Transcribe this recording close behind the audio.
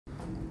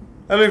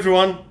Hello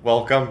everyone,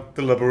 welcome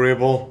to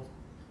Liberebil.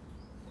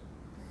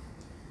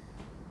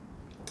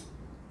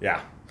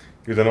 Yeah,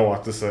 you don't know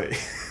what to say.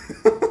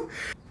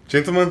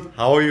 Gentlemen,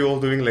 how are you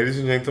all doing, ladies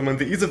and gentlemen?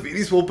 There is a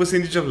very small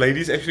percentage of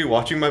ladies actually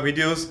watching my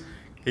videos.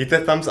 Hit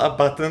that thumbs up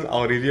button,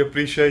 I really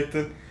appreciate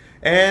it.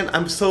 And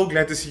I'm so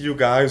glad to see you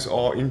guys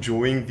are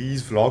enjoying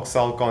these vlog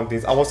style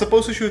contents. I was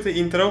supposed to shoot the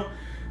intro,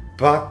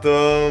 but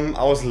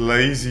I was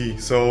lazy,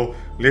 so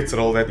let's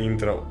roll that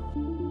intro.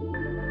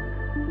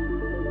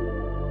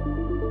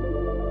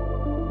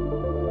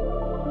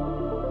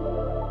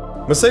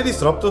 Mercedes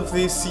dropped off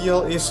their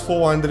CLS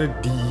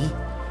 400D,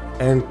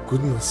 and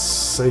goodness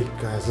sake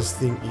guys, this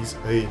thing is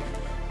a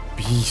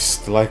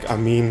beast. Like, I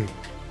mean,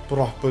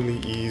 properly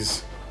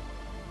is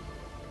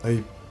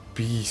a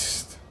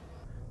beast.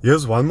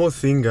 Here's one more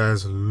thing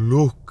guys,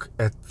 look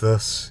at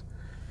this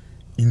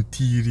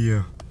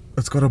interior.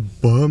 It's got a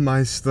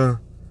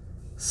Burmeister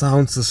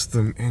sound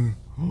system and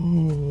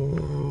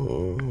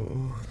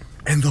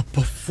the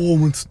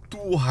performance,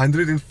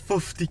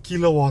 250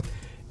 kilowatt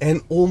and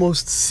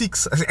almost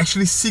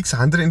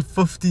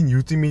 650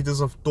 Newton meters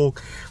of torque.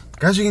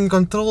 Guys, you can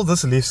control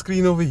this left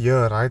screen over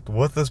here, right,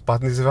 with this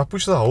button. If I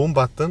push the home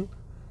button,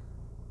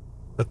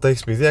 it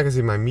takes me there. I can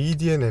see my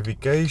media,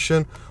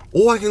 navigation,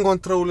 or I can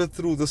control it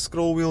through the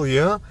scroll wheel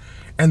here.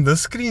 And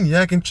this screen here,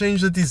 I can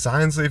change the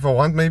design. So if I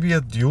want maybe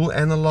a dual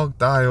analog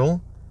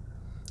dial,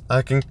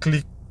 I can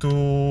click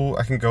to,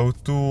 I can go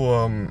to,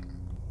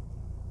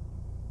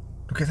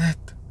 look at that.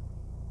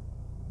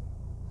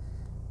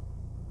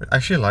 I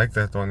actually like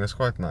that one, that's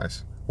quite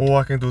nice.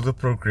 Or I can do the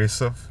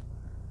progressive.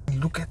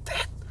 Look at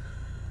that.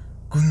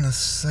 Goodness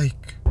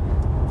sake.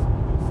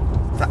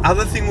 The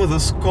other thing with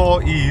this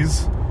car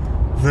is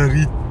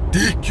the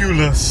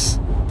ridiculous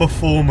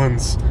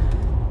performance.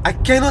 I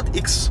cannot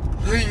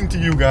explain to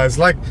you guys.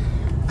 Like,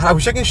 I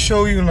wish I can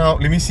show you now.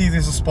 Let me see if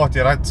there's a spot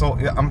here, right? So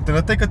I'm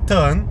gonna take a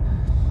turn,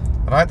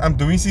 right? I'm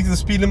doing 60, the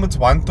speed limit's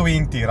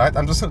 120, right?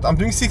 I'm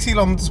doing 60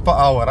 kilometers per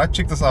hour, right?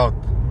 Check this out.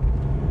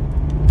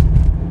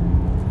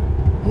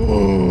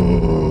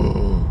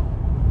 Oh,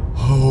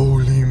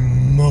 holy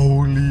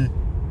moly.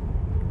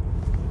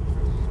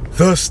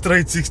 The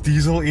straight 6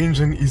 diesel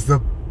engine is the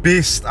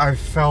best I've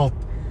felt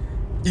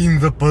in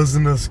the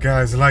business,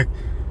 guys. Like,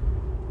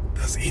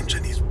 this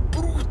engine is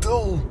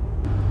brutal.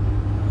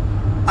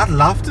 I'd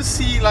love to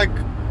see like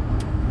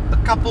a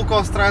couple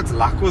cars try its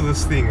luck with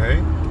this thing,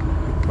 eh?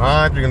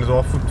 Right, we're gonna do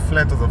our foot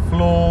flat to the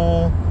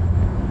floor.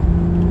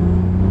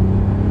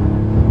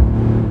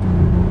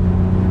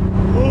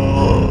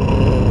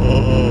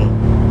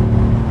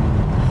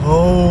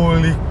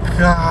 Holy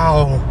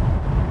cow.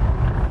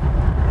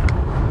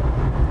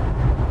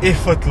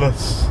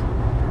 Effortless.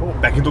 Oh,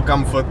 back into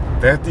comfort.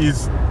 That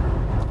is...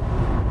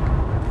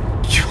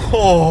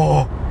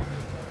 Oh.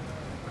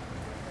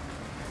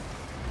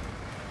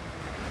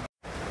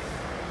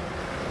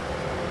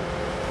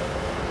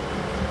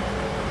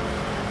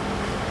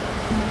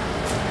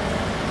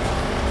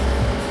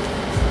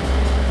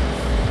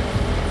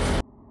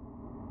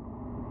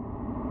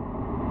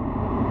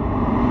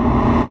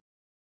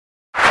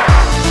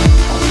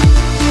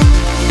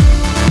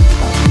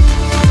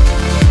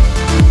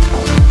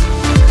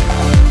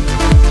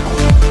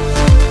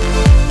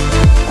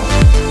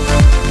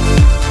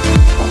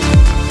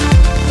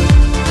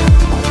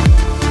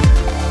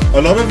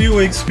 A lot of you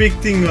were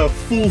expecting a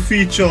full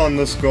feature on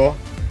this car.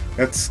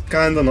 That's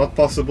kinda not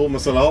possible.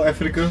 Mr. Lau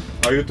Africa,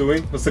 how are you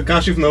doing? Mr.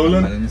 Kashif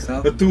Nolan,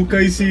 the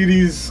 2K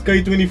series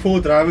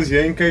K24 drivers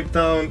here in Cape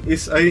Town,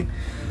 SA.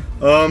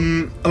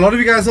 A lot of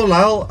you guys know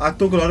Lau. I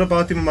talk a lot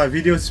about him in my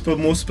videos, but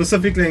more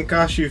specifically in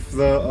Kashif,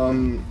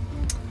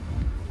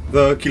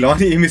 the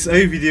Kilani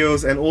MSA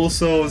videos and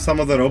also some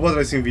of the robot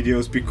racing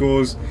videos,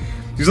 because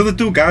these are the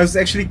two guys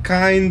actually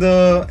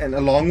kinda, and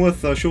along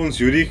with Sean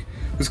Zurich,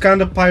 who's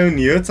kind of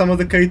pioneered some of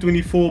the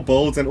K24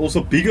 builds and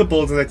also bigger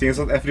builds in that in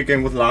South Africa,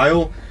 and with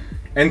Lyle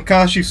and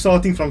Kashif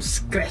starting from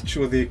scratch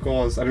with their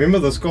cars. I remember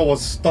this car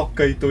was stock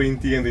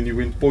K20 and then you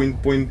went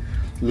point,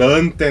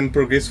 learned and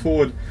progressed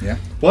forward. Yeah.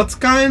 What's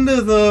kind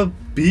of the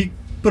big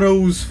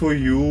pros for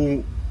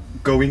you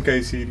going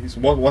K series?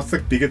 What's the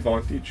big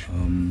advantage?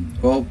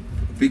 Well,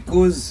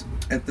 because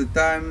at the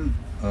time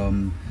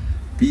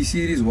B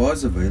series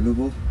was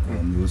available,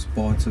 there was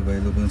parts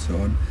available and so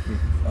on,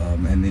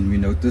 and then we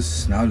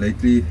noticed now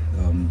lately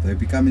they're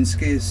becoming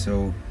scarce,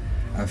 so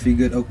I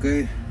figured,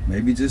 okay,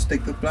 maybe just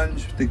take the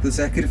plunge, take the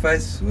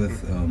sacrifice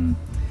with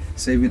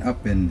saving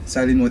up and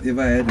selling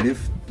whatever I had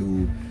left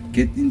to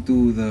get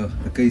into the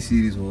K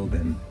series world.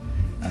 And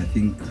I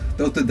think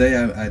till today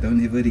I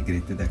don't ever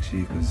regret it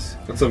actually, because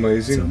that's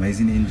amazing. It's an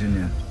amazing engine.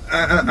 Yeah.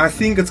 I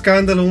think it's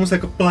kind of almost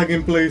like a plug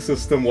and play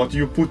system. What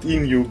you put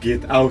in, you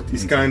get out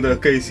is kind of a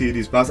K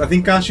series. But I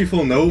think Kashif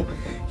will know,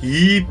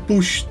 he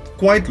pushed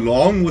quite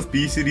long with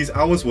B series.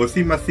 I was with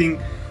him, I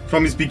think,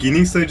 from his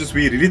beginning stages.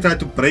 We really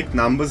tried to break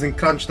numbers and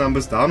crunch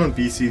numbers down on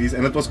B series,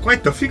 and it was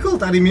quite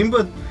difficult. I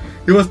remember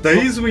there was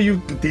days where you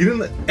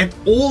didn't at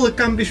all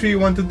accomplish where you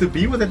wanted to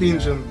be with that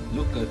engine.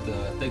 Look, it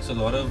takes a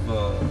lot of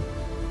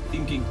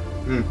thinking.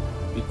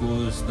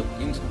 because the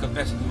engine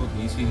capacity of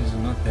B series is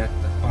not that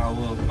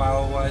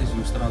power wise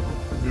you struggle,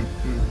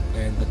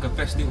 and the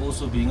capacity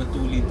also being a 2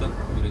 liter,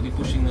 you're really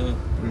pushing the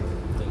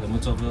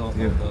limits of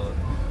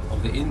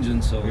the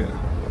engine. So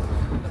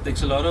it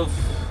takes a lot of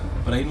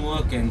brain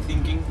work and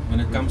thinking when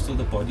it comes to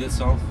the body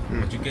itself.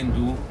 What you can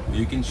do,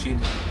 you can shed,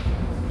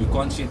 you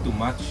can't shed too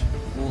much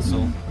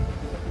also,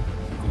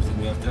 because then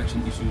you have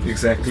traction issues,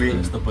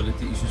 Exactly.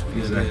 stability issues.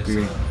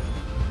 Exactly.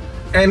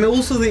 And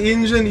also the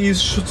engine is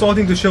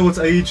starting to show its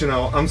age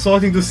now. I'm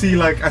starting to see,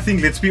 like, I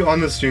think, let's be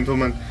honest,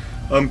 gentlemen,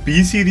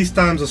 B series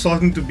times are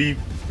starting to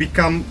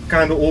become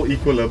kind of all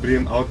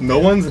equilibrium out. No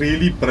one's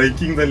really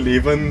breaking the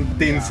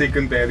 11-10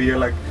 second barrier.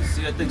 Like,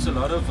 see, it takes a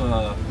lot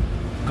of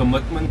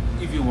commitment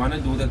if you want to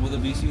do that with a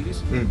B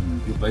series.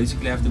 You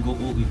basically have to go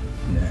all in.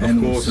 Yeah, Of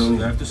and course. also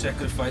You have to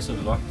sacrifice a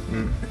lot.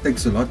 it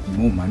takes a lot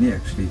more money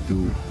actually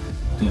to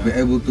be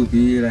able to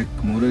be like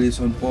more or less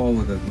on par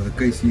with the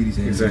K series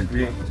engine.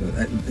 Exactly.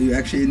 So you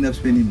actually end up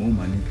spending more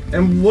money.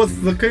 and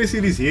with the K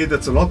series here,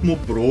 that's a lot more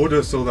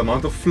broader, so the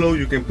amount of flow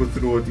you can put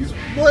through it is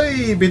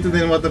way better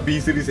than what the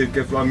B series head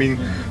can flow. I mean,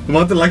 the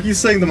amount of, like he's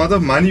saying, the amount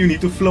of money you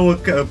need to flow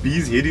a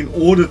B's head in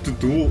order to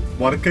do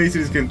what a K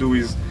series can do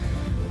is,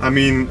 I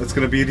mean, it's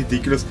gonna be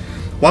ridiculous.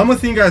 One more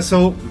thing, guys,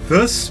 so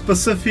this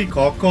specific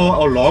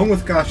car, along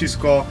with Kashi's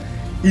car,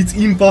 it's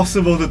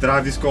impossible to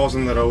drive these cars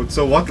on the road.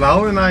 So what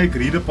Lau and I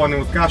agreed upon,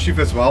 and with Kashif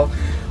as well,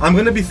 I'm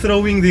going to be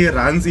throwing their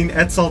runs in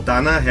at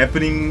Saldanha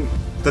happening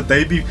the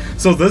day before.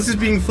 So this is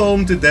being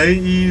filmed, today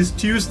is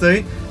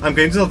Tuesday. I'm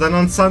going to Saldanha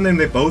on Sunday and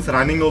they're both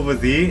running over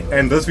there,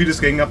 and this video is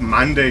going up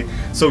Monday.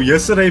 So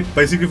yesterday,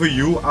 basically for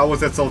you, I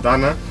was at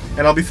Saldanha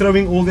and I'll be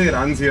throwing all their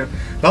runs here.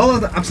 Now,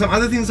 some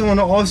other things I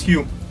want to ask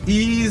you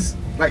is,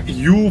 like,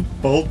 you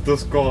built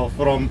this car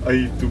from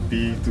A to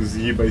B to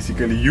Z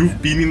basically.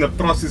 You've been in the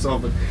process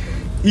of it.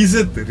 Is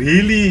it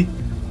really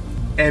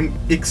an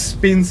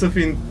expensive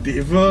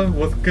endeavor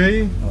with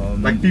K?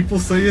 Like people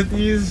say it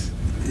is?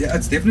 Yeah,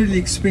 it's definitely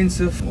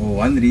expensive. Well,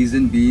 one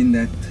reason being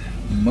that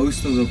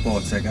most of the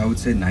parts, like I would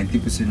say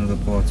 90% of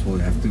the parts, will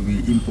have to be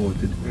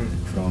imported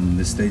from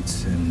the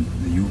States and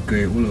the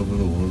UK, all over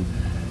the world.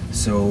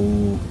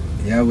 So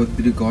yeah, with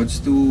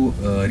regards to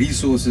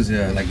resources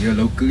here, like here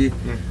locally,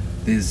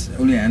 there's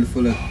only a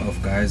handful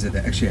of guys that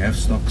actually have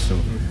stock.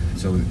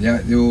 So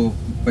yeah,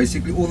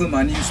 basically all the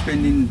money you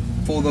spend in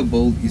for the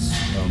build is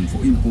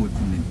for importing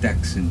and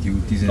tax and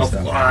duties and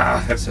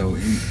stuff. So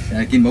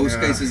in most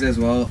cases as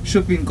well,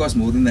 shipping costs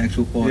more than the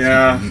actual parts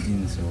you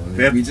bring in. So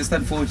we're just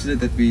unfortunate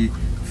that we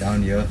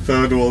down here.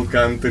 Third world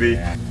country.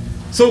 Yeah.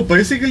 So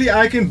basically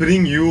I can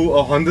bring you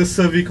a Honda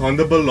Civic,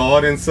 Honda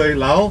Ballard and say,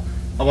 Lau,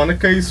 I want a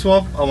K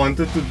swap, I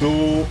wanted to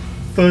do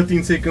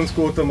 13 seconds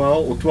quarter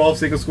mile or 12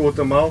 seconds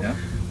quarter mile. Yeah.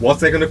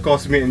 What's that going to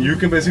cost me? And you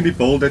can basically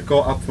build that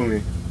car up for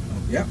me.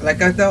 Yeah,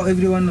 like I tell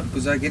everyone,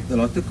 because I get a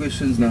lot of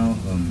questions now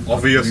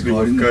Obviously,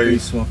 regarding the okay. K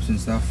swaps and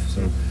stuff.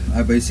 So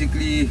I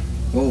basically,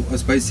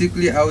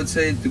 I would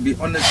say, to be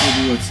honest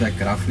with you, it's like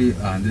roughly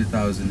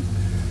 100,000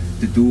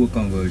 to do a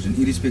conversion,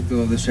 irrespective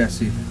of the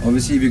chassis.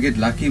 Obviously, if you get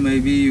lucky,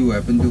 maybe you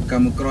happen to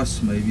come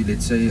across maybe,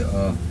 let's say,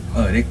 a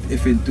wrecked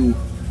FN2,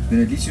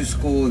 then at least you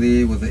score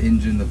there with the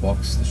engine, the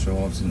box, the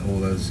shafts and all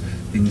those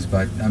things.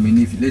 But I mean,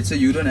 if let's say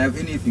you don't have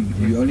anything,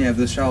 you only have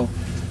the shell,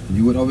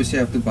 you would obviously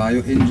have to buy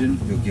your engine,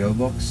 your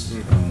gearbox.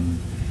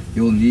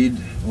 You'll need,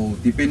 or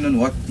depending on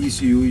what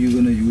ECU you're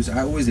gonna use,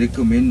 I always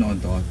recommend on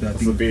Data. I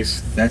think the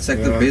best. that's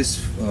like the best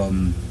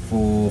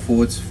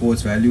for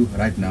its value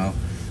right now.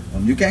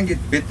 You can get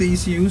better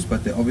ECUs,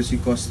 but they obviously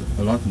cost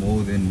a lot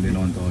more than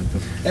on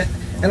Data.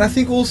 And I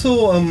think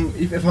also,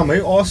 if I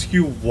may ask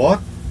you,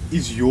 what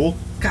is your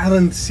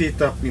current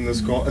setup in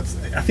this car?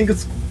 I think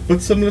it's a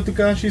bit similar to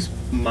Kashi's,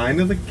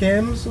 minor the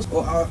cams.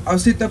 Our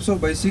setups are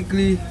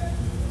basically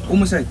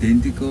almost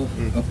identical,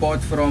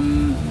 apart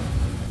from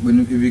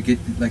if we get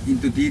like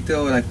into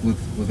detail, like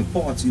with the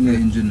parts in the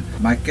engine.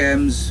 My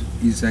cams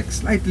is like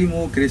slightly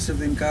more aggressive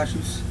than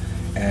Kashi's,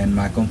 and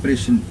my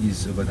compression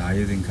is a bit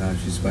higher than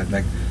Kashi's, but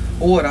like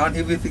all around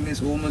everything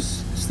is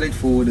almost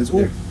straightforward. It's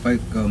all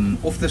like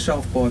off the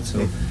shelf parts,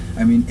 so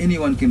I mean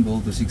anyone can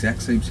build this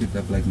exact same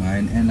setup like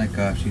mine and like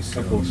Kashi's.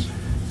 Of course.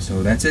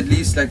 So that's at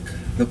least like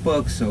the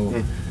perks.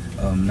 So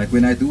like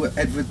when I do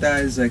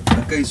advertise like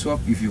a K swap,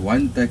 if you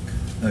want like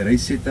a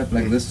race setup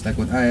like this, like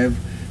what I have,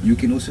 you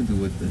can also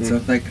do it. It's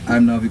not like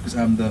I'm now, because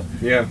I'm the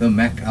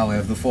Mac, I'll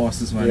have the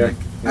fastest one. Like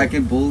I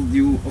can build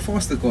you a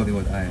faster car than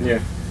what I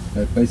have.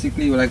 But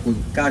basically, like what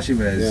Kashif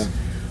has.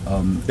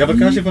 But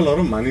Kashif have a lot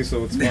of money,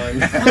 so it's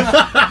fine.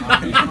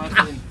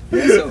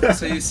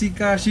 So you see,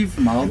 Kashif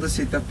mild the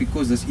setup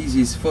because this is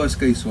his first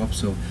K swap.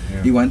 So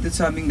he wanted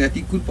something that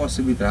he could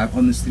possibly drive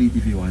on the street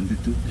if he wanted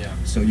to.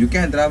 So you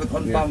can drive it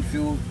on pump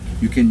fuel.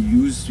 You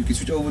can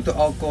switch over to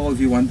alcohol if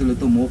you want a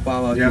little more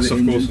power out of the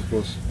engine. Of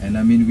course. And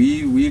I mean,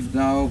 we've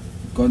now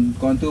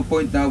gone to a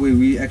point now where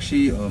we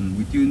actually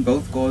we tune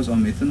both cars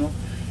on methanol,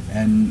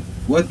 and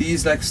what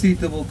these like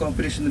streetable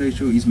compression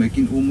ratio is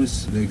making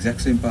almost the exact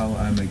same power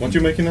I'm making. What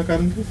you making now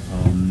currently?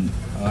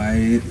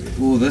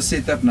 This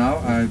setup now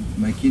I'm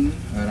making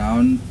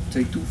around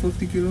say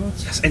 250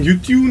 kilowatts. Yes, and you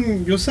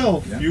tune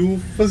yourself. Yeah. You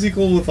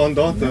physical with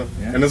Hondata.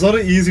 Yeah. And it's not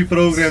an easy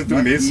program to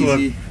Not mess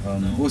easy.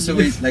 with. Also,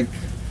 like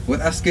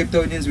with us Cape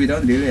Townians, we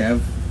don't really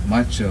have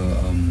much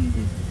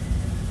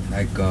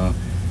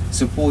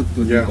support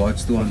with Yeah,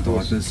 regards to of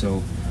course. Hondata.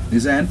 So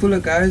there's a handful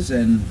of guys,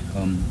 and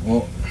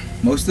or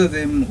most of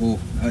them, or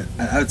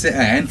I would say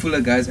a handful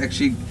of guys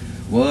actually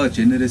were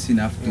generous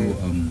enough to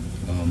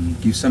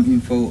give some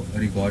info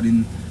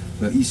regarding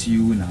the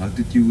ECU and how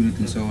to tune it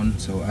and so on.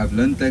 So I've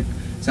learned like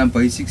some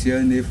basics here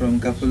and there from a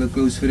couple of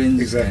close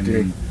friends.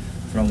 Exactly. And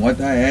from what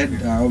I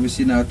had, I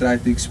obviously now try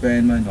to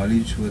expand my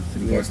knowledge with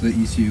regards to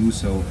the ECU.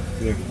 So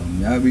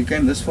yeah, we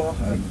came this far.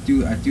 I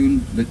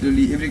tuned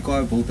literally every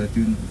car I built. I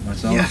tuned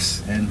myself.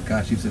 Yes. And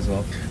car shifts as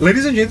well.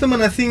 Ladies and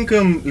gentlemen, I think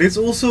let's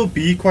also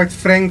be quite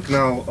frank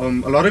now.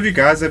 A lot of you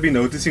guys have been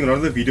noticing a lot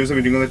of the videos I've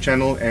been doing on the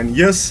channel, and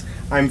yes,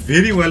 I'm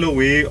very well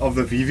aware of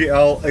the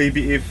VVL,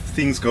 ABF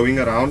things going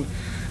around,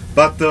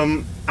 but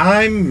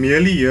I'm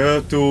merely here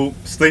to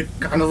state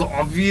kind of the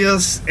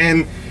obvious,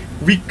 and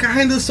we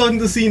kind of starting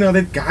to see now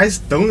that guys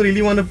don't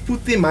really want to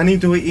put their money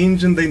into an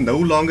engine they no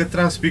longer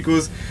trust,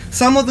 because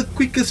some of the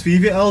quickest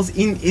VVLs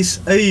in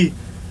SA,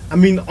 I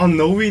mean, are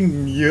nowhere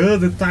near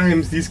the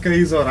times these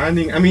guys are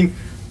running. I mean,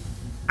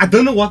 I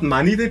don't know what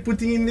money they're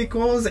putting in their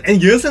cars.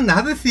 And here's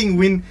another thing,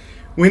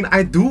 when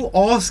I do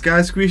ask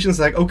guys questions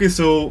like, okay,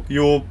 so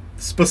your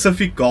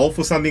specific Golf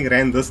or something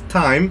ran this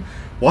time,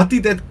 what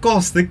did that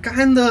cost? They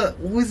kind of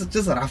always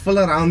just ruffle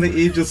around the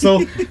edges.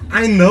 So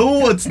I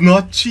know it's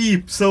not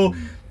cheap. So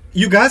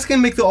you guys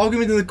can make the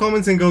argument in the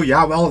comments and go,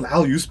 yeah, well,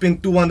 Al, you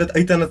spent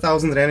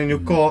 800,000 rand in your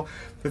car.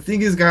 The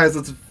thing is, guys,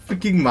 it's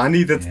freaking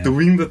money that's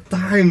doing the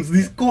times.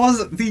 These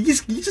cars, he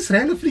just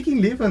ran a freaking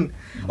 11.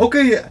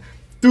 Okay,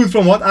 dude,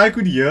 from what I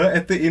could hear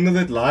at the end of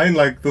that line,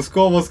 like, the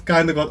score was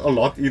kind of got a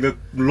lot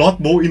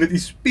more in it,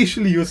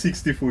 especially your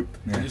 60 foot.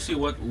 Yeah. You see,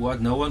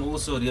 what no one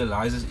also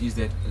realizes is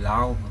that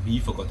Lau, he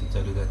forgot to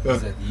tell you that,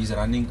 is that he's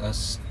running a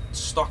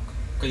stock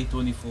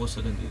K24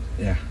 cylinder.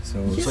 Yeah.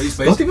 So he's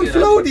Not even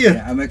flowed yet.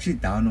 yeah, I'm actually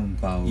down on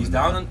power. He's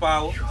down on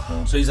power,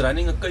 so he's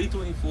running a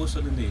K24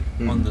 cylinder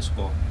on the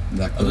score.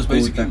 Like That was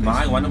basically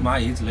one of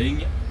my heads laying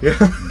here, Yeah.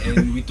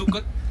 and we took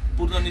it,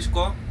 put it on his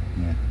car,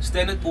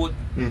 standard port,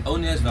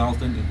 only has valve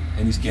turned in,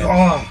 and his cab,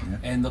 Oh,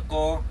 and the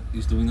car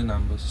is doing the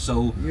numbers.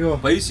 So Yeah.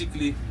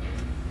 basically,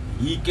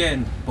 he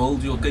can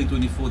build your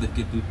K24 that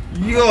can do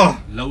yeah.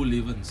 low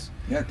 11s.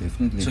 Yeah,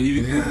 definitely. So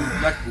you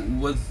like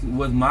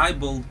with my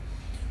build,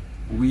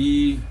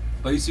 we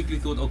basically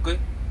thought, okay,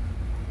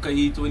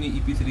 K20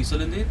 EP3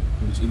 cylinder,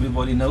 which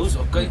everybody knows,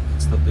 okay,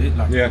 it's the best,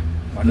 like Yeah.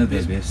 one of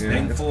the best. Yeah.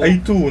 And It's for-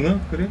 A2, no?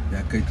 Correct?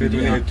 Yeah,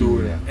 K20 K20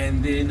 A2, yeah.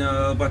 And then,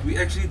 but we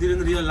actually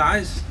didn't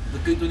realize the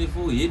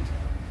K24 yet.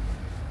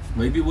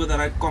 Maybe with the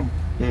right comp,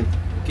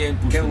 can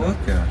push Can it work,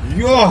 up. yeah.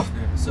 Yeah.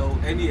 So,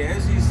 and he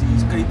has his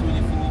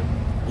K24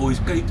 or his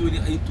K20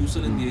 A2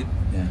 cylinder.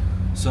 Yeah.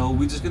 So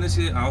we're just gonna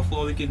see how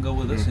far we can go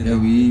with this, and Yeah,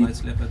 then we- might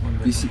slap that one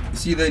back. We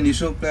see the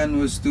initial plan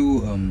was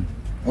to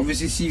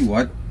obviously see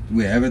what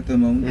we have at the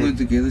moment, put it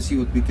together, see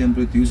what we can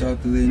produce out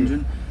of the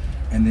engine,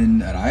 and then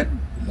ride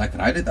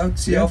it out,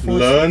 see how far.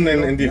 Learn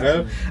and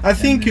develop. I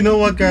think, you know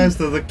what, guys,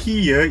 the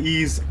key here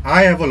is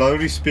I have a lot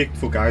of respect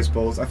for guys'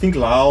 builds. I think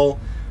Lal,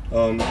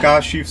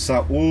 Kashif,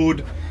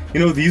 Saud, you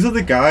know, these are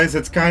the guys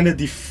that's kind of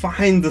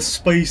defined the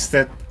space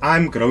that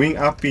I'm growing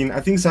up in. I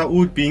think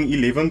Saud being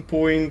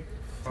 11.5,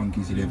 I think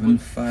he's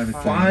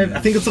 11.5. I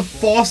think it's the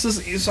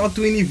fastest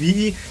SR20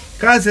 VE.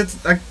 Guys,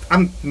 it's like,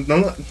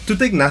 to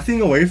take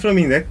nothing away from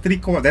him, that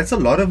 3-car, that's a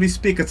lot of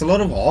respect. It's a lot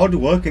of hard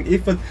work and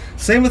effort.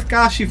 Same with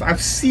Kashif.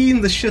 I've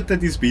seen the shit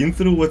that he's been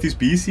through with his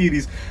B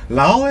series.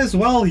 Lau as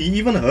well. He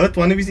even hurt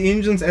one of his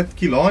engines at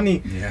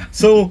Kilani. Yeah.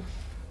 So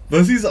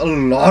this is a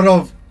lot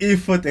of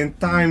effort and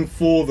time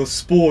for the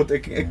sport.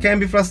 It can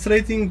be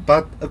frustrating,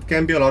 but it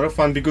can be a lot of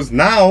fun, because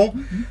now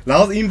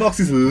Lau's inbox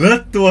is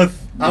lit with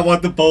I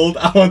want the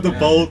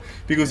build,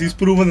 because he's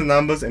proven the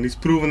numbers and he's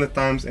proven the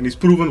times and he's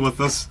proven with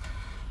this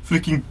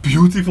freaking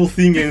beautiful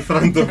thing in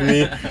front of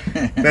me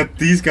that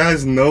these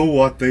guys know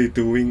what they're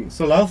doing.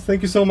 So Lau,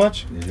 thank you so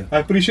much. Pleasure. I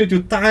appreciate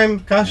your time.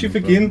 Kashif,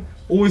 again,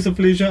 always a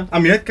pleasure.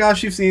 I'm here at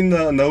Kashif's in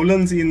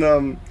Nolan's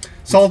in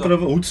Salt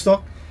River,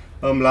 Woodstock.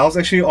 Lau's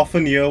actually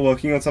often here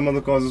working on some of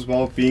the cars as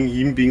well,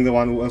 being the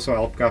one who also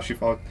helped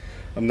Kashif out.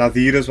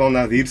 Nadir as well,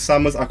 Nadir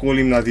Summers, I call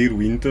him Nadir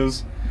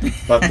Winters.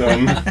 But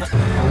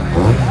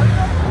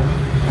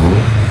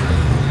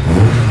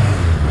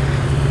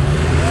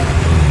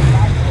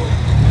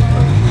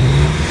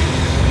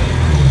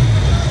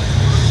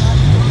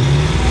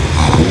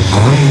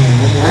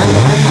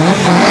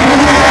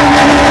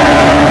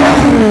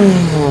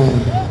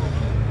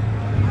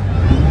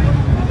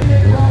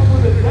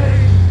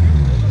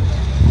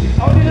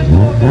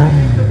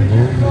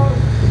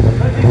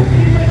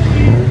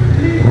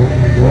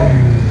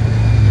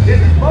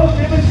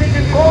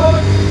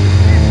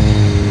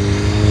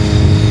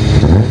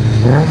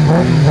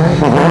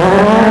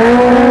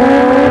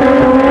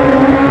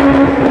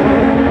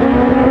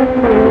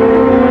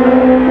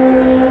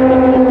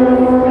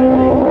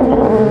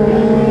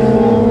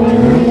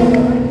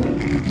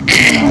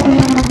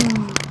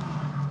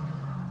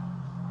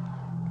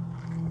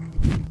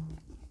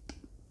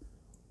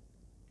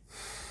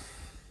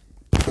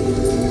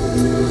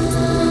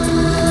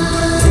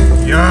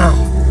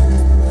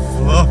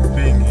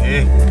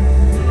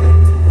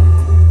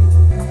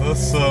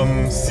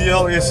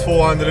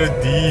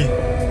 400D.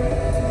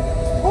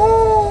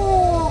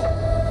 Oh.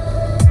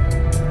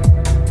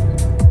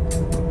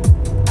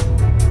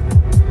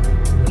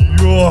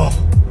 Yeah.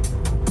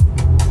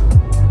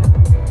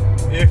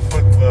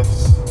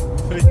 Effortless.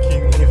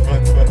 Freaking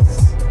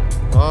effortless.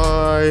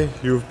 Hi,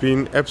 you've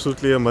been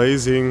absolutely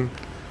amazing.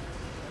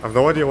 I have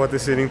no idea what they're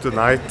selling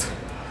tonight.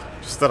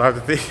 Just arrived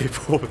at the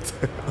airport.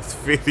 It's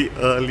very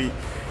early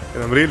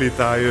and I'm really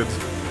tired.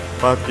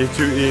 But get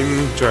you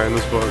in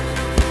Johannesburg.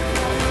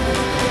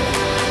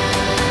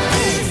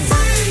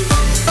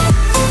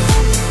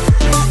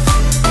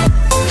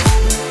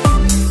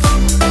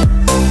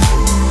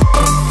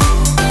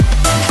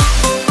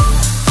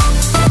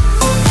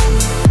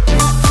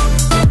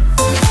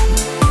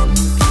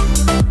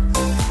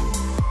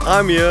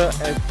 I'm here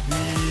at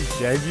the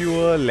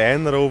Jaguar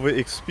Land Rover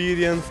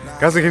Experience.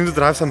 Guys, I'm getting to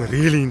drive some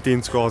really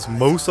intense cars.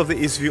 Most of the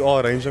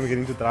SVR range I'm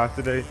getting to drive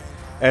today.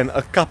 And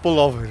a couple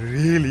of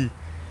really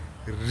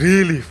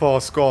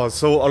fast cars.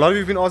 So a lot of you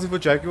have been asking for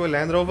Jaguar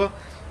Land Rover.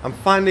 I'm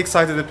finally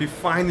excited that we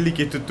finally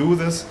get to do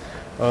this.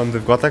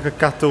 They've got like a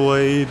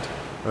cutaway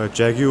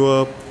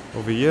Jaguar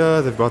over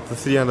here. They've got the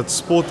 300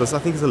 Sport. This I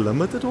think is a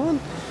limited one.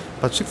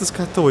 But check this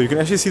cutaway. You can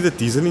actually see the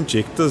diesel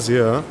injectors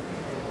here.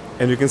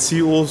 And you can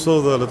see also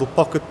the little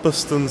pocket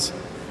pistons.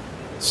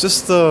 It's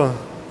just a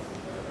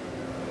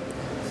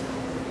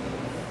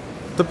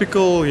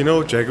typical, you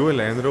know, Jaguar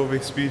Land Rover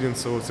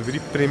experience. So it's a very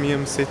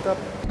premium setup.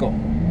 Go.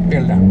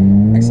 Build up.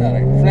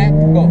 Accelerate. Flat.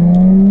 Go.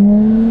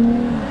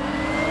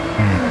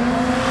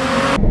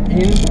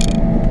 In.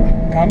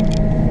 Come.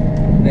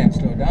 Then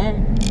slow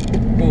down.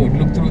 Good.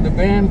 Look through the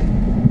bend.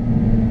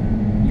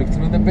 Look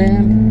through the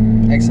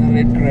bend.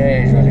 Accelerate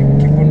gradually.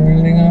 Keep on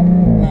building up.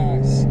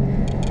 Nice.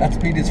 That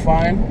speed is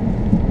fine.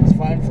 It's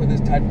fine for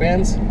these tight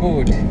bends.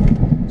 Good.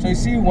 So you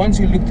see, once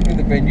you look through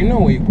the bend, you know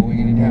where you're going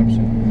anytime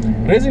soon.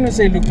 The reason you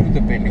say look through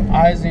the bend, your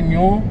eyes in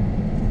your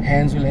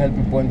hands will help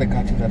you point the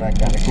car to the right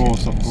direction. Of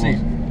course, of course. See?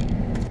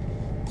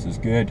 This is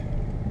good.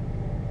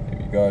 There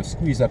we go.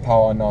 Squeeze that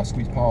power on now.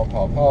 Squeeze power.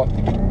 Oh,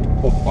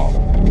 power.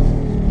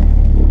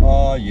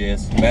 Oh,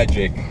 yes.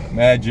 Magic.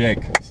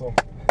 So,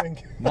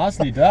 thank you.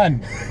 Nicely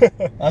done.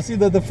 I see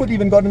that the foot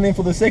even got in there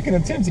for the second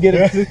attempt to get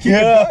it to keep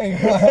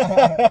it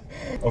going.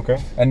 Okay.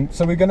 And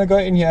so we're going to go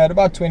in here at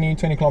about 20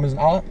 kilometers an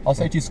hour. I'll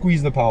say to you,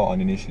 squeeze the power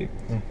on initially.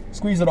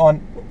 Squeeze it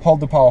on,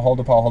 hold the power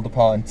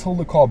until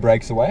the car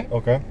breaks away.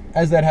 Okay.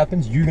 As that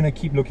happens, you're going to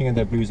keep looking at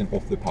that blues and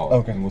off the power.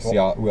 Okay. And we'll see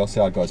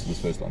how it goes for this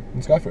first one.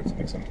 Let's go for it.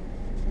 Excellent.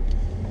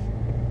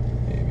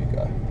 There we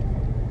go.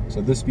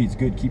 So this speed's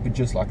good. Keep it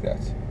just like that.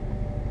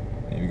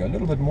 There we go. A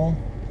little bit more.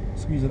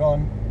 Squeeze it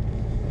on.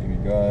 There we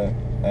go.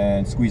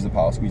 And squeeze the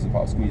power. Squeeze. Off the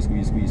power.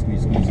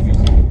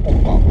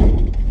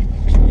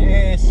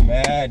 Yes,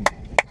 man.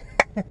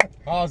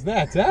 How's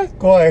that, huh?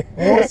 Quite.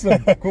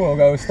 Awesome. Cool. We'll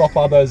go stop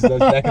by those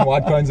black and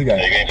white cones again.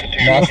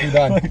 Nicely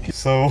done.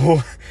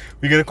 So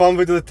we're gonna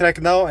convert to the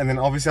track now, and then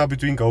obviously I'll be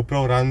doing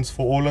GoPro runs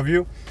for all of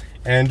you,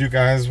 and you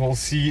guys will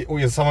see. Oh,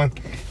 there's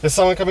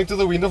someone coming to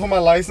the window for my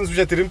license, which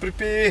I didn't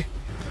prepare.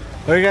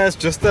 Okay guys,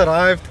 just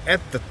arrived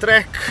at the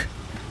track.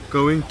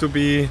 Going to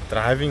be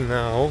driving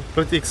now.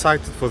 Pretty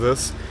excited for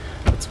this.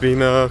 It's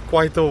been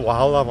quite a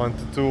while. I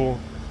wanted to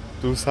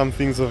do some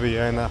things over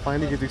here, and I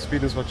finally get to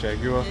experience what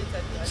Jaguar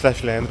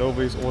 / Land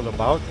Rover is all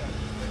about.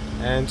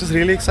 And just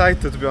really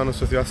excited, to be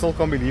honest with you. I still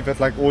can't believe that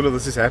like all of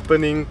this is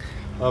happening.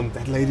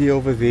 That lady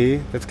over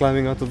there that's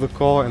climbing out of the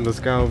car, and this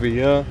guy over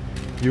here.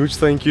 Huge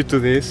thank you to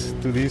these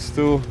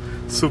two.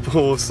 Super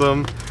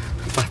awesome.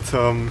 But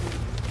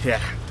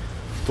yeah,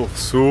 talk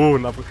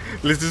soon.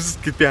 Let's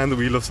just get behind the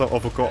wheel of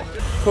a car.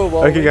 Cool.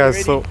 Well, Okay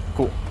guys, so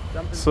cool.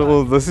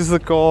 So this is the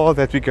car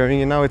that we're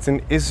going in now. It's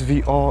an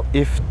SVR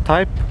F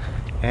type,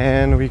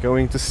 and we're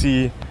going to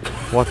see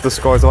what this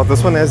car is about.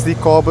 This one has the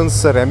carbon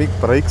ceramic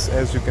brakes,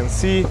 as you can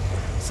see,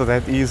 so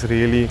that is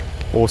really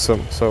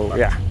awesome. So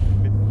yeah.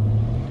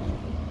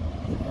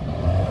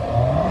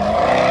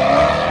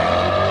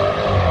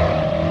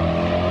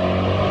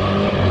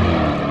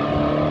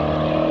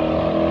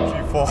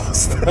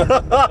 Fast.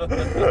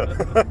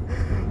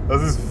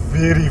 This is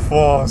very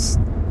fast.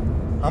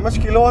 How much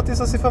kilowatt is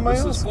this, if I may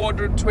ask? This is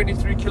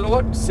 423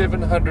 kilowatt,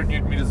 700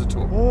 newton meters of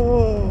torque.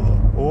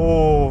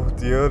 Oh,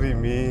 dearie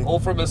me. All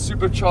from a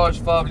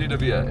supercharged 5-litre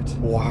V8.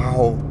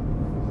 Wow.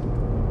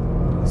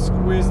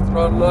 Squeeze the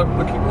throttle up,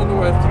 looking all the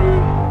way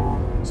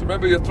through. So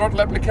remember your throttle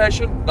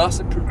application, nice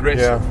and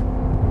progressive.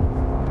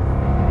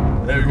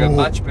 Yeah. There we go,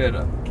 much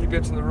better. Keep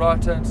it to the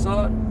right hand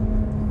side.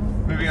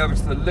 Moving over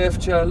to the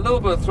left here, a little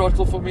bit of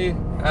throttle for me,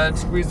 and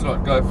squeeze it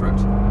on, go for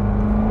it.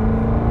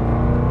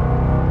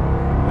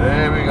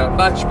 There we go,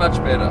 much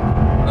better.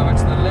 Over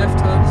to the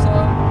left hand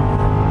side.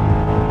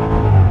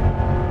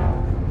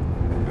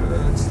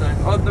 Good,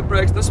 staying on the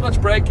brakes. This much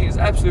braking is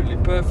absolutely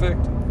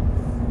perfect.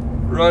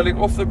 Rolling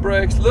off the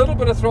brakes, little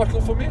bit of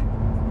throttle for me.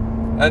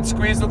 And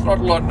squeeze the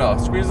throttle on now.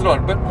 Squeeze it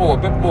on, bit more.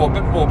 There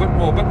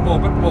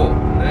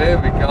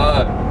we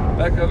go.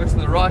 Back over to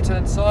the right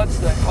hand side,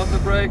 staying on the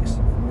brakes.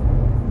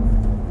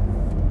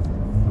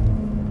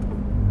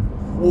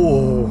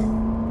 Whoa.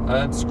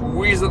 And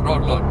squeeze the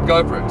throttle on,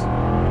 go for it.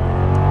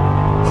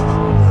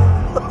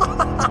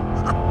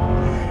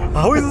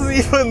 How is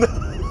this even?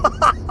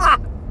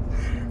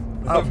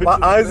 My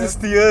eyes are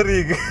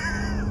steering.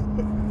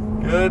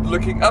 Good,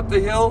 looking up the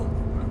hill.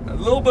 A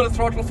little bit of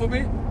throttle for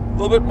me. A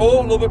little bit more,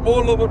 a little bit more,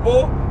 a little bit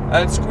more.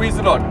 And squeeze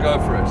it on, go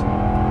for it.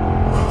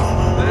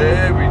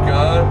 There we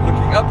go.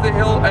 Looking up the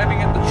hill, aiming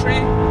at the tree.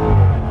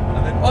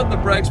 And then on the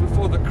brakes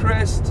before the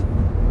crest.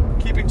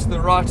 Keeping to the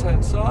right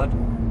hand side.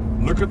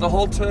 Look at the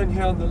whole turn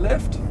here on the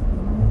left.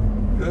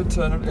 Good,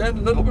 turn it in.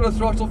 A little bit of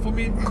throttle for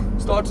me.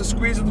 Start to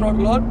squeeze the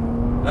throttle on.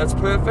 That's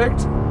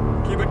perfect.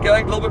 Keep it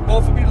going. A little bit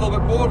more for me. A little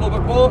bit more. A little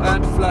bit more.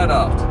 And flat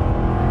out.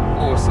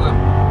 Awesome.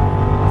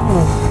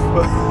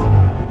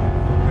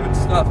 Good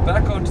stuff.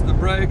 Back onto the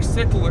brakes.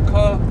 Settle the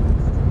car.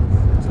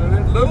 Turn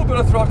in. A little bit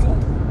of throttle.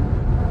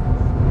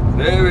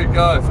 There we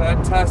go.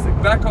 Fantastic.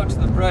 Back onto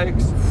the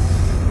brakes.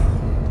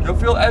 You'll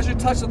feel as you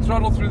touch the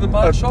throttle through the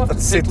mud shaft, It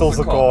settles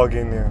the car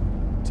again, yeah.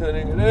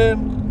 Turning it in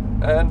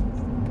and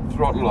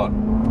throttle on.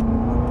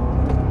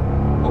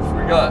 Off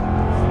we go.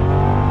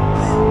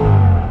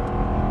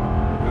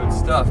 Good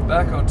stuff.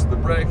 Back onto the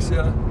brakes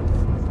here.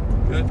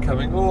 Good.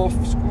 Coming off,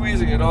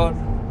 squeezing it on.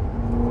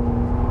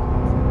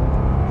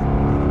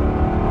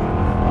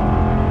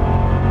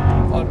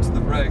 Onto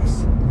the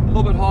brakes. A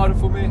little bit harder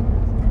for me.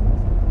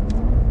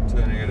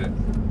 Turning it in.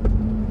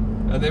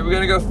 And then we're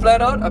going to go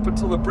flat out up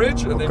until the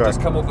bridge and then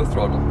just come off the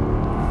throttle.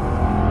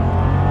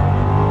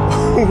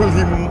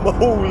 Holy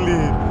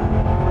moly!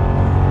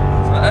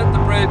 So at the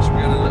bridge,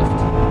 we're going to lift.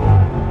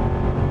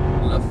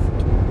 Lift.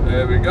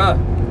 There we go.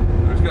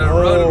 We're just going to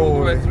roll it all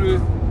the way through.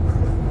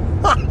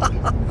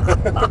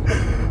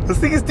 This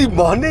thing is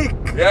demonic!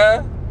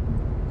 Yeah?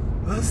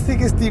 This thing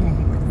is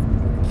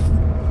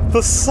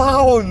the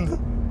sound!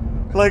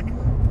 Like,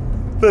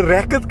 the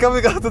racket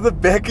coming out of the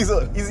back is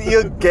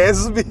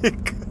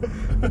orgasmic.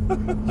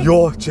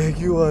 Yo, check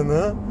you on,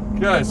 huh?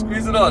 Okay,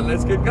 squeeze it on.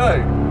 Let's get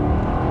going.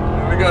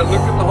 There we go. Look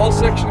at the whole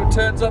section. It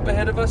turns up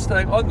ahead of us,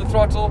 staying on the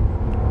throttle.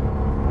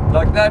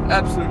 Like that,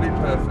 absolutely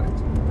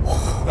perfect.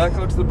 Back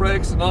onto the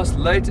brakes. A nice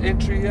late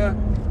entry here.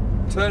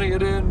 Turning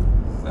it in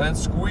and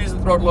squeeze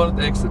the throttle on at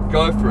the exit.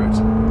 Go for it.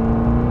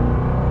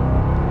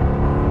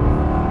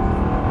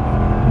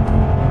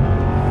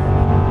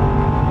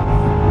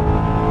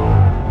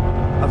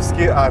 I'm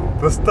scared.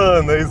 This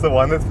turn is the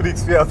one that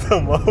freaks me out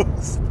the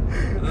most.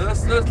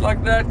 This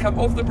like that, come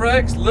off the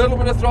brakes, little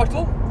bit of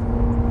throttle,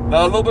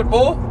 now a little bit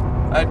more,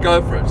 and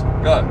go for it.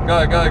 Go,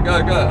 go, go,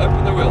 go, go,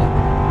 open the wheel.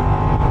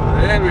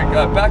 There we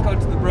go, back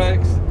onto the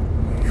brakes.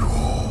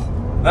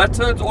 That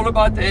turn's all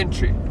about the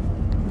entry.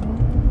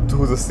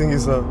 Dude, this thing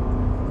is a...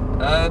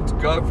 And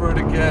go for it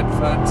again,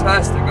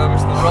 fantastic, over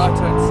to the right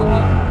hand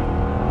side.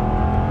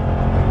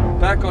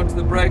 Back onto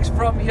the brakes.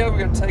 From here we're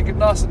going to take it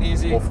nice and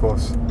easy. Of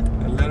course.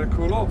 And let it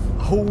cool off.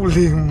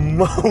 Holy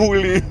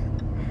moly.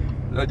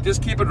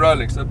 Just keep it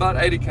rolling, so about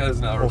 80 k's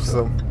an hour.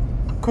 Awesome.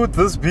 Could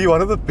this be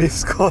one of the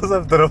best cars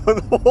I've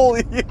driven all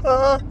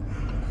year?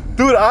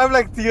 Dude, I have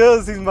like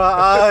tears in my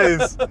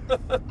eyes.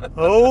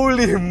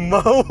 Holy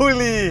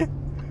moly.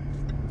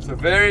 It's a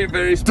very,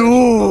 very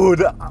special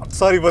dude,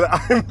 sorry, but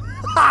I've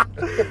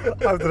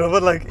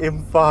driven like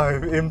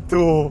M5,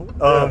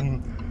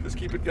 M2. Just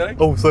keep it going.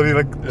 Oh, sorry,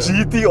 like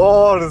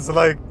GTRs,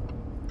 like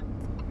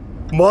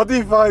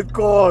modified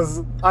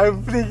cars.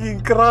 I'm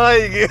freaking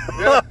crying.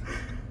 Yeah.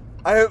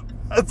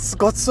 It's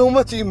got so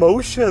much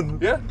emotion.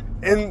 Yeah.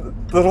 And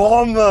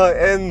drama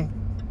and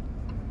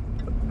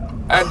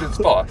it's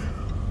fast.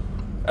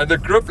 And the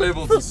grip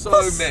levels are so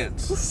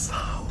immense. The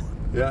sound.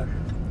 Yeah.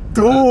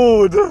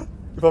 Dude.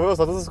 If I was,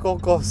 what does this car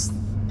cost?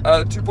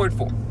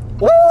 2.4.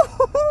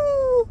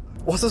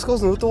 What's this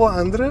cost? No to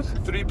 100?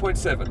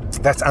 3.7.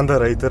 That's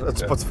underrated.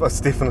 It's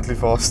definitely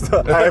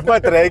faster. I have my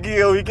draggy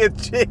here, we can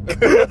check.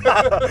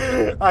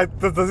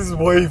 This is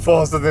way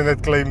faster than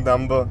that claim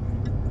number.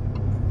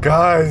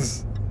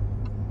 Guys.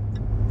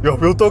 Yo,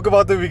 we'll talk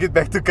about it when we get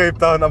back to Cape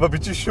Town. I'm a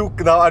bit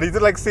shook now. I need to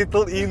like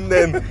settle in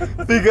and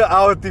figure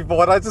out if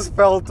what I just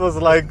felt was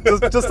like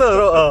just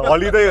a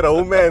holiday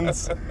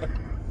romance.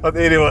 But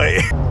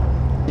anyway.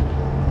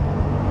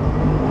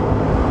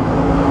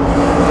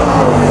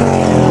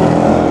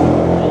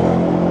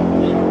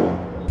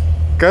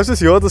 Guys,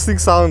 just hear what this thing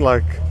sound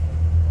like.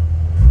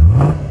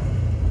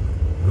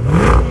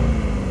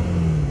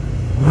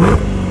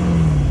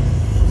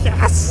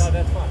 Yes! No,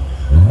 that's fine.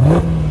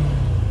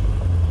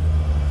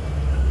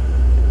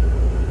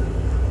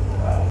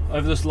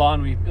 Over this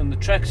line, we on the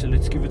track, so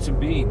let's give it some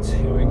beats.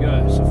 Here we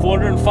go. So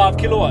 405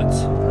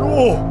 kilowatts.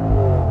 Oh!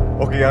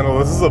 Okay, I know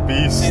this is a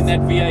beast. In that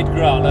V8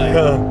 ground, eh?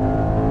 Yeah.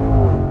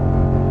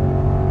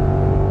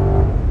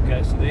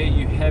 Okay, so there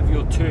you have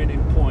your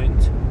turning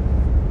point.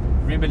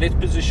 Remember, let's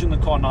position the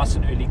car nice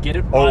and early. Get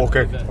it right. Oh, okay.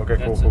 over. Okay,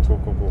 That's cool. it.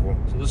 Cool.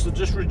 So this will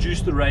just reduce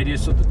the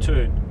radius of the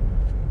turn.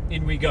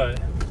 In we go.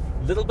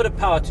 A little bit of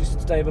power to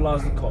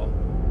stabilize the car.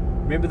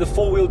 Remember, the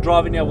four-wheel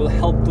drive in here will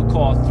help the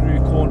car through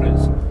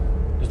corners.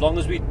 As long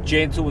as we're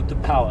gentle with the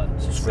power.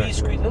 So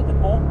squeeze a little bit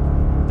more.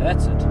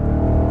 That's it.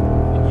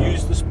 And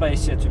use the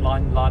space here to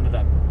line it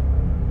up.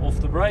 Off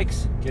the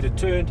brakes, get it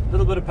turned, a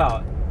little bit of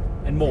power.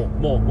 And more.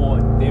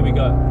 There we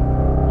go.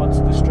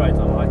 Onto the straight,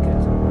 I like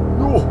it.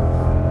 Oh.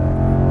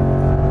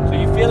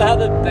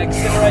 the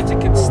accelerator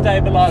can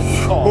stabilize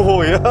the car.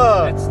 Oh yeah.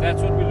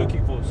 That's what we're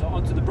looking for. So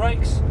onto the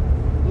brakes, a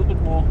little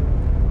bit more.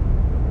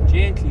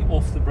 Gently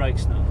off the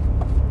brakes now.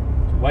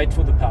 Wait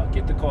for the power.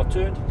 Get the car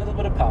turned. A little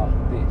bit of power.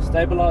 There.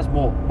 Stabilize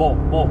more.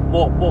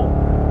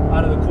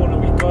 Out of the corner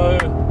we go.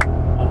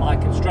 I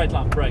like it. Straight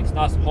line brakes.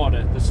 Nice and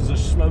harder. This is a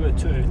slower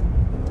turn.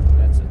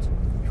 That's it.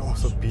 You're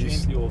so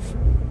beast. Gently off.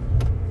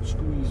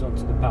 Squeeze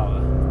onto the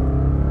power.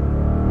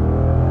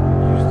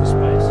 Use the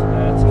space.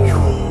 That's it.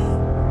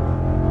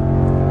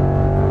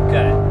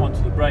 Okay,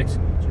 onto the brakes.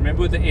 So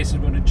remember with the S, we're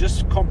going to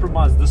just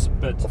compromise this a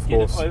bit. Of Get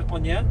course. it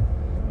on here.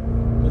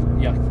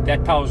 Yeah,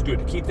 that power is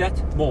good. Keep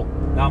that. More.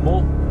 Now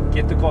more.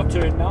 Get the car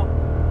turned now.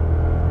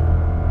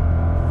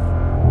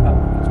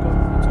 Let's go.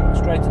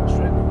 Straight in,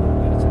 straight in.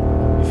 That's it.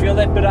 You feel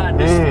that bit of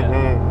understeer.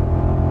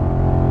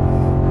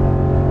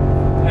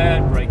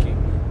 And braking.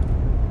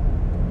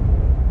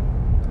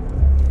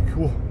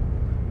 Cool.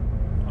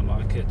 I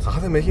like it. How are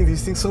they making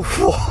these things so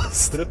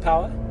fast? Bit of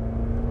power.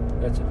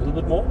 That's it. A little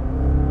bit more.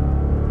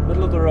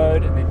 Middle of the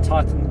road, and then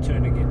tighten the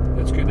turn again.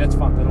 That's good. That's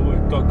fine. That'll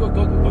work. Go, go,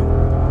 go, go, go.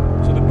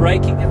 So the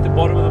braking at the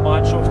bottom of the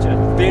mine shaft here,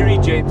 very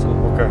gentle.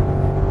 Okay.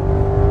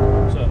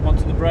 So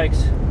onto the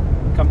brakes.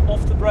 Come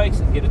off the brakes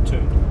and get it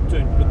turned.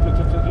 Turn. Look, look,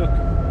 look, look, look.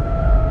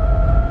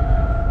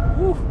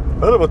 Woo. A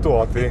little bit too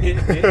hot there. Yeah,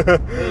 a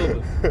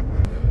little bit.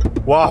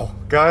 Wow,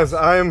 guys,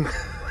 I'm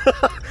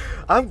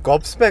I'm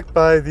gobsmacked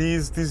by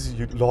these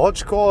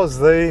large cars.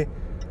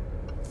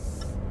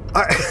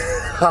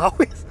 How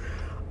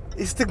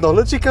is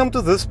technology come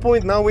to this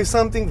point now where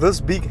something this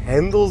big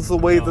handles the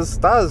way this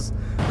does?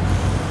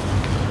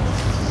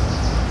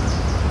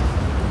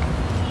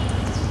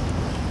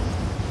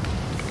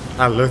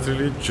 I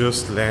literally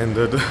just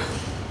landed.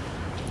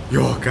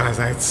 Yo, guys,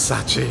 I had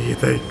such a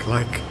headache,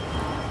 like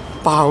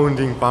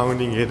pounding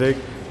headache.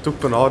 Took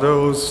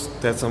Panados,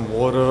 had some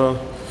water,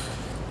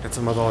 had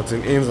some other odds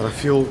and ends, and I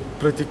feel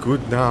pretty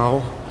good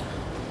now.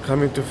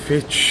 Coming to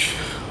fetch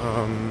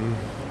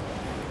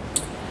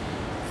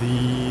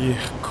the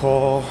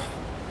car,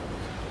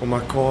 or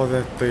my car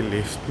that they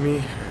left me.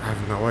 I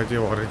have no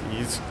idea what it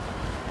is, so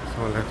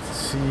I'll have to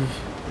see.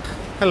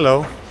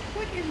 Hello.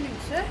 Good evening,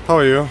 sir. How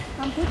are you?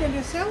 I'm good, and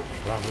yourself?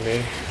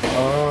 Lovely.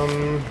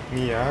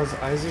 Niyaaz,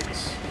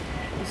 Isaacs.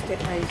 Mr.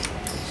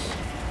 Isaacs.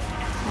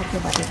 Okay,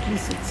 but at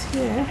least it's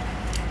here.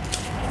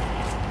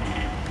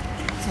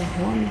 It's a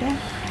Honda.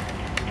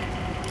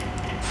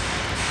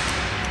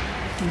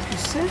 Thank you,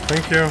 sir.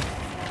 Thank you.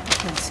 You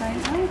can sign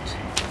out.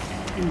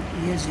 And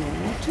here's your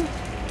water.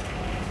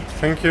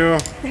 Thank you.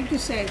 Thank you,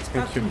 sir. It's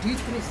parked in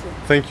D3, sir.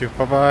 Thank you.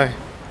 Bye bye.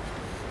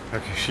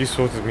 Okay, she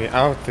sorted me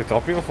out. They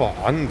dropped me off a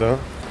Honda.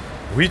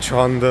 Which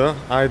Honda?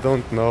 I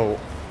don't know.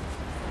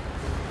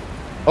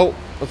 Oh,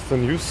 it's the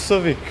new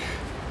Civic.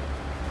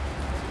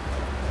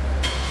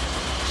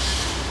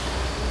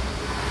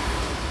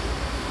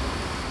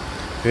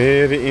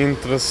 Very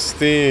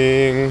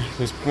interesting.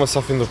 Let's put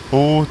myself in the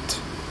boot.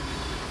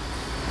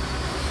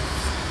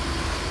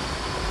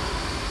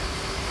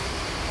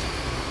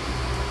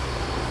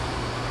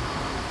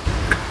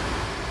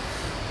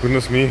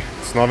 Goodness me,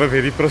 it's not a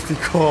very pretty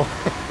car.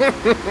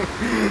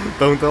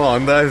 Don't tell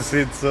Honda I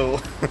said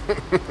so.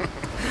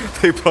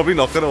 They're probably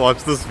not gonna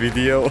watch this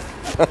video.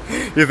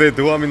 If they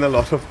do, I'm in a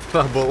lot of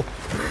trouble.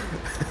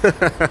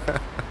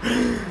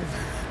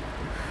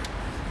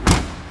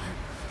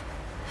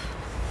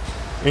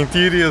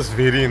 Interior is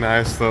very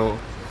nice though.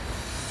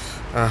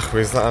 Ah,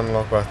 where's the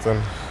unlock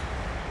button?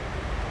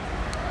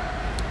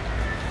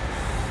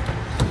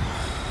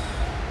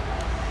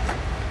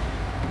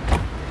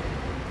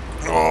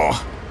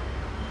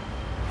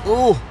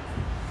 Oh,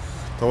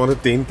 don't want to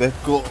dent that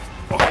car.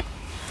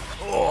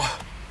 Oh.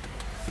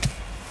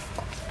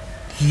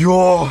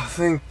 Yo,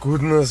 thank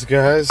goodness,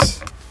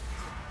 guys.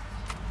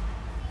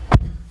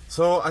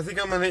 So I think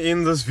I'm gonna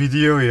end this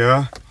video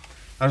here.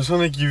 I just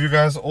want to give you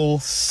guys all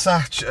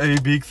such a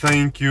big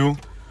thank you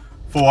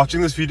for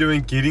watching this video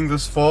and getting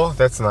this far.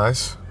 That's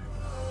nice.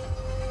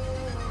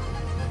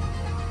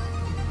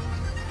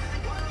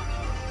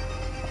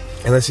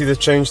 And I see they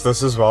changed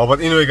this as well.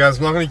 But anyway, guys,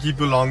 I'm not going to keep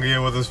you longer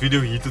here with this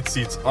video. Heated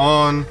seats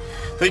on.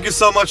 Thank you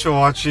so much for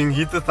watching.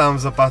 Hit the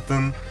thumbs up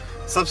button.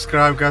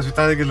 Subscribe, guys. We're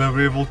trying to get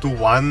Liberebil to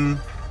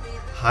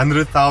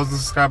 100,000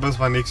 subscribers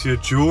by next year,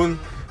 June.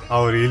 I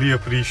would really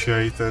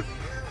appreciate it.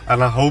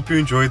 And I hope you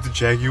enjoyed the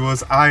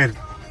Jaguars. I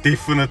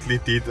definitely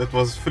did. It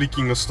was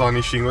freaking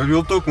astonishing. But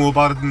we'll talk more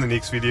about it in the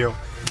next video.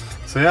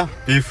 So yeah,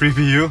 be free,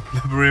 be you.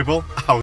 Liberebil out.